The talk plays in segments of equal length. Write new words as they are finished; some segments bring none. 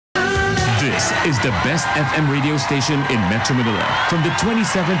This is the best FM radio station in Metro Manila from the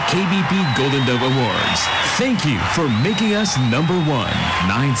 27th KBP Golden Dove Awards. Thank you for making us number one.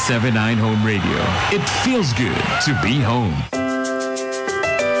 979 Home Radio. It feels good to be home.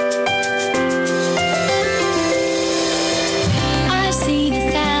 I've seen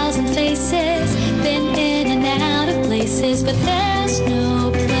 1,000 faces, been in and out of places, but there's no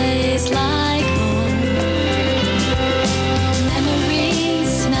place like home.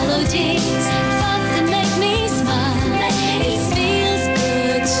 Memories, melodies, thoughts that make me smile. It feels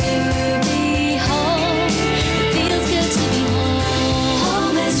good to be home. It feels good to be home.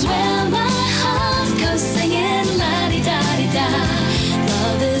 Home is where my heart goes singing la-di-da-di-da.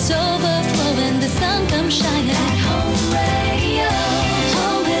 Love is overflowing, the sun comes shining at home radio.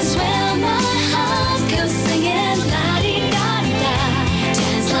 Home is where my heart goes singing la-di-da-di-da.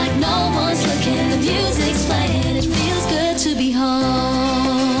 Dance like no one's looking, the music's playing. It feels good to be home.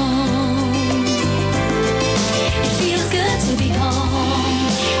 It feels good to be home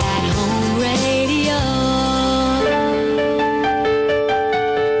at home radio.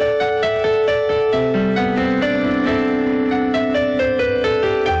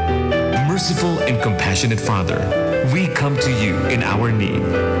 Merciful and compassionate Father, we come to you in our need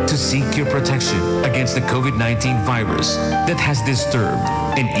to seek your protection against the COVID-19 virus that has disturbed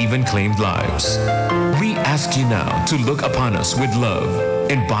and even claimed lives. We ask you now to look upon us with love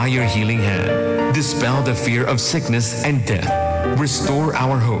and by your healing hand, dispel the fear of sickness and death, restore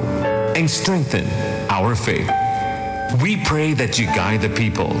our hope, and strengthen our faith. We pray that you guide the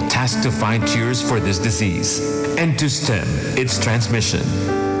people tasked to find cures for this disease and to stem its transmission.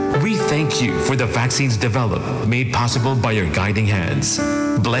 We thank you for the vaccines developed, made possible by your guiding hands.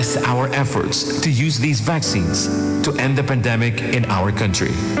 Bless our efforts to use these vaccines to end the pandemic in our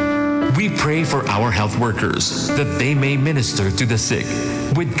country. We pray for our health workers that they may minister to the sick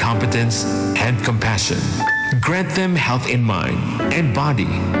with competence and compassion. Grant them health in mind and body,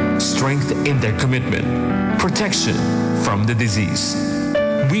 strength in their commitment, protection from the disease.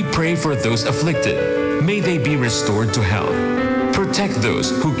 We pray for those afflicted. May they be restored to health. Protect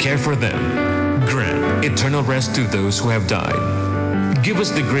those who care for them. Grant eternal rest to those who have died. Give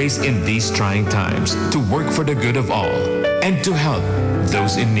us the grace in these trying times to work for the good of all and to help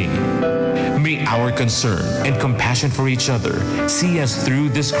those in need. May our concern and compassion for each other see us through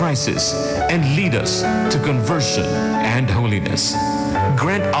this crisis and lead us to conversion and holiness.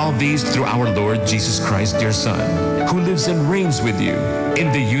 Grant all these through our Lord Jesus Christ, your Son, who lives and reigns with you in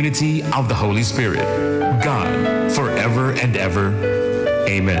the unity of the Holy Spirit, God, forever and ever.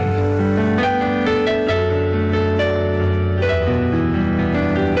 Amen.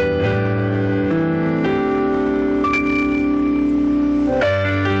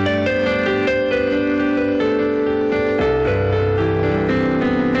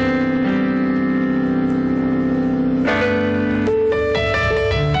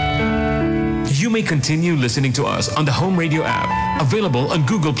 Continue listening to us on the Home Radio app, available on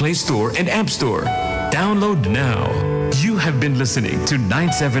Google Play Store and App Store. Download now. You have been listening to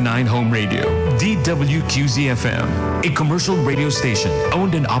 979 Home Radio, DWQZ-FM, a commercial radio station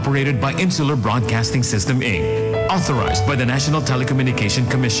owned and operated by Insular Broadcasting System, Inc., authorized by the National Telecommunication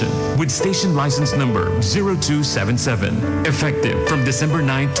Commission with station license number 0277, effective from December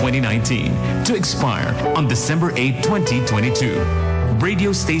 9, 2019 to expire on December 8, 2022.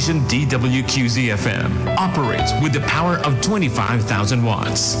 Radio station DWQZ-FM operates with the power of 25,000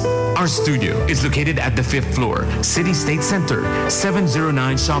 watts. Our studio is located at the 5th floor, City State Center,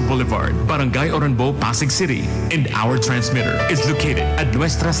 709 Shaw Boulevard, Barangay Oranbo, Pasig City. And our transmitter is located at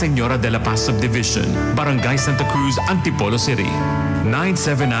Nuestra Senora de la Paz Subdivision, Barangay Santa Cruz, Antipolo City.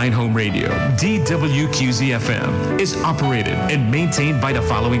 979 Home Radio, DWQZ-FM, is operated and maintained by the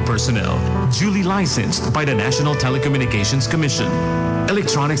following personnel, duly licensed by the National Telecommunications Commission.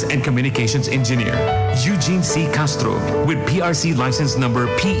 Electronics and Communications Engineer, Eugene C. Castro, with PRC license number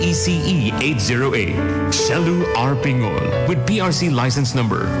PECE 808. Shelu R. Pingol, with PRC license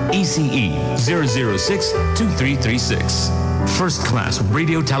number ECE 0062336. First class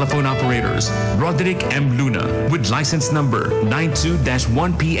radio telephone operators, Roderick M. Luna, with license number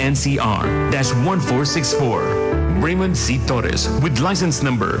 92-1PNCR-1464. Raymond C. Torres, with license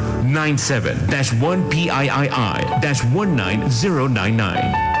number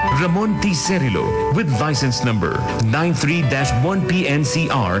 97-1PIII-19099. Ramon T. Cerilo, with license number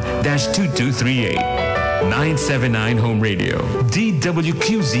 93-1PNCR-2238. 979 Home Radio,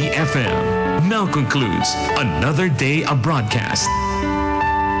 DWQZ-FM. Now concludes another day of broadcast.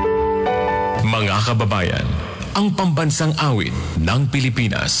 Mga kababayan, ang pambansang awit ng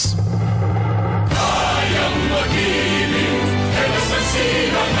Pilipinas.